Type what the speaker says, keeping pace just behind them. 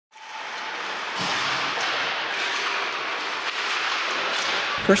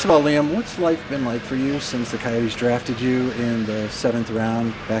First of all, Liam, what's life been like for you since the Coyotes drafted you in the 7th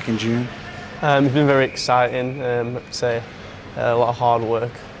round back in June? It's been very exciting. I'd say a lot of hard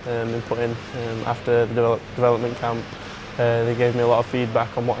work been put in after the development camp. They gave me a lot of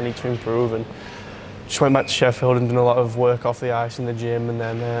feedback on what I need to improve, and just went back to Sheffield and done a lot of work off the ice in the gym, and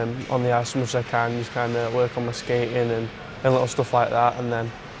then on the ice as much as I can, just kind of work on my skating and little stuff like that. And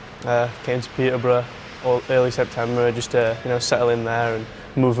then came to Peterborough early September just to settle in there and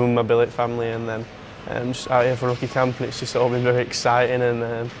move in with my billet family, and then just out here for rookie camp, and it's just all been very exciting,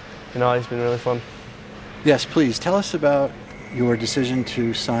 and it's been really fun. Yes, please tell us about your decision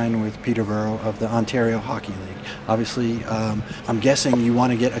to sign with Peterborough of the Ontario Hockey League. Obviously, I'm guessing you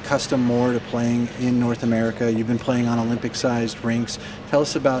want to get accustomed more to playing in North America. You've been playing on Olympic-sized rinks. Tell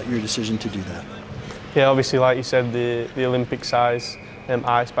us about your decision to do that. Yeah, obviously, like you said, the Olympic size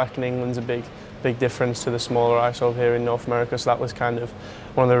ice back in England's a big difference to the smaller ice over here in North America, so that was kind of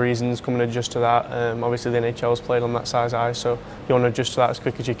one of the reasons coming to adjust to that. Obviously the NHL's played on that size ice, so you want to adjust to that as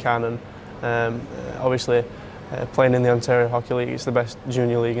quick as you can, and obviously playing in the Ontario Hockey League, it's the best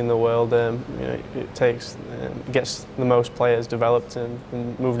junior league in the world. It gets the most players developed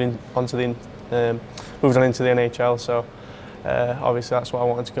and moved on into the NHL, so obviously that's what I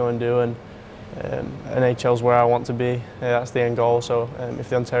wanted to go and do, and NHL's where I want to be. That's the end goal. So if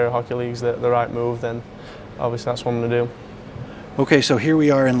the Ontario Hockey League's the right move, then obviously that's what I'm going to do. Okay, so here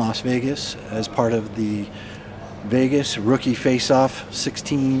we are in Las Vegas as part of the Vegas Rookie Face-Off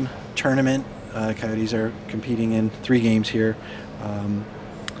 6-team tournament. Coyotes are competing in 3 games here.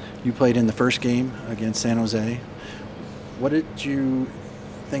 You played in the first game against San Jose. What did you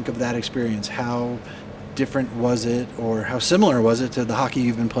think of that experience? How different was it, or how similar was it to the hockey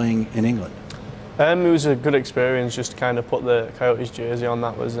you've been playing in England? It was a good experience just to kind of put the Coyotes jersey on.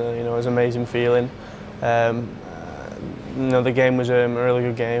 That was it was an amazing feeling. The game was a really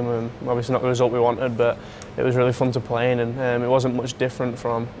good game. Obviously not the result we wanted, but it was really fun to play in, and it wasn't much different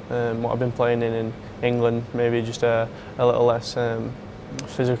from what I've been playing in England. Maybe just a little less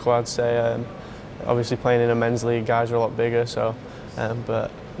physical, I'd say. Obviously playing in a men's league, guys are a lot bigger. So, but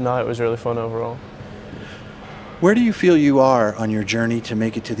no, it was really fun overall. Where do you feel you are on your journey to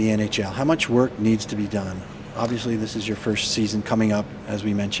make it to the NHL? How much work needs to be done? Obviously, this is your first season coming up, as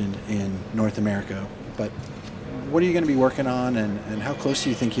we mentioned, in North America. But what are you going to be working on, and how close do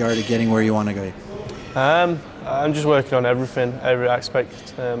you think you are to getting where you want to go? I'm just working on everything, every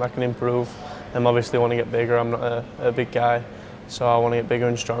aspect I can improve. Obviously, I want to get bigger. I'm not a big guy, so I want to get bigger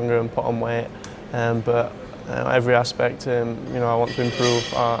and stronger and put on weight. But every aspect, I want to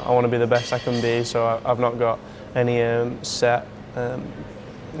improve. I want to be the best I can be, so I've not got any set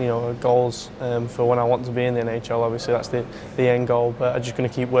goals for when I want to be in the NHL. Obviously that's the end goal, but I'm just going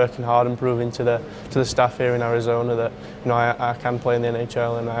to keep working hard and proving to the staff here in Arizona that I can play in the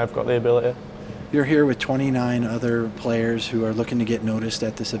NHL and I've got the ability. You're here with 29 other players who are looking to get noticed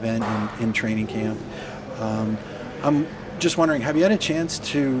at this event in training camp. I'm just wondering, have you had a chance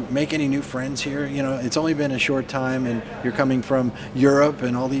to make any new friends here? It's only been a short time, and you're coming from Europe,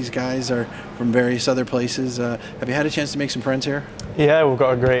 and all these guys are from various other places. Have you had a chance to make some friends here? Yeah, we've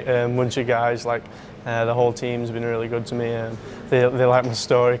got a great bunch of guys. The whole team's been really good to me. They like my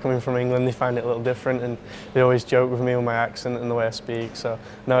story coming from England. They find it a little different, and they always joke with me with my accent and the way I speak. So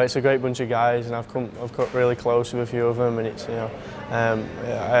no, it's a great bunch of guys, and I've got really close with a few of them, and it's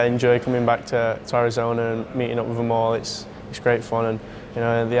I enjoy coming back to Arizona and meeting up with them all. It's great fun,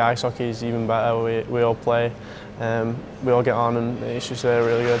 and the ice hockey is even better. We all play, we all get on, and it's just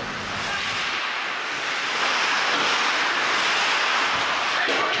really good.